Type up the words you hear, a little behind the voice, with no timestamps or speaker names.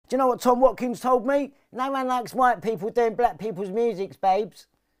Do you know what Tom Watkins told me? No one likes white people doing black people's music, babes.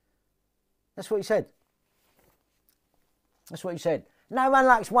 That's what he said. That's what he said. No one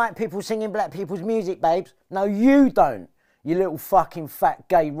likes white people singing black people's music, babes. No, you don't. You little fucking fat,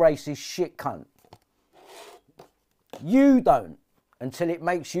 gay, racist shit cunt. You don't. Until it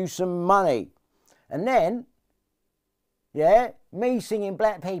makes you some money. And then, yeah, me singing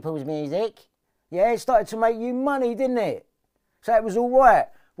black people's music, yeah, it started to make you money, didn't it? So it was all right.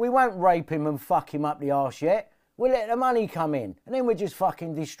 We won't rape him and fuck him up the arse yet. We'll let the money come in. And then we'll just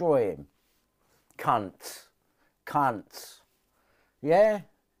fucking destroy him. Cunts. Cunts. Yeah?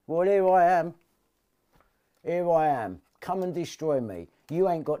 Well, here I am. Here I am. Come and destroy me. You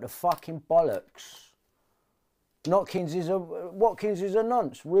ain't got the fucking bollocks. Watkins is a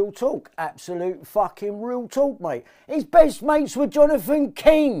nonce. Real talk. Absolute fucking real talk, mate. His best mates were Jonathan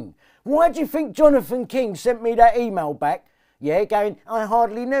King. Why do you think Jonathan King sent me that email back? Yeah, going, I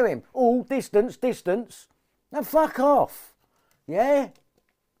hardly knew him. All distance, distance. Now fuck off. Yeah?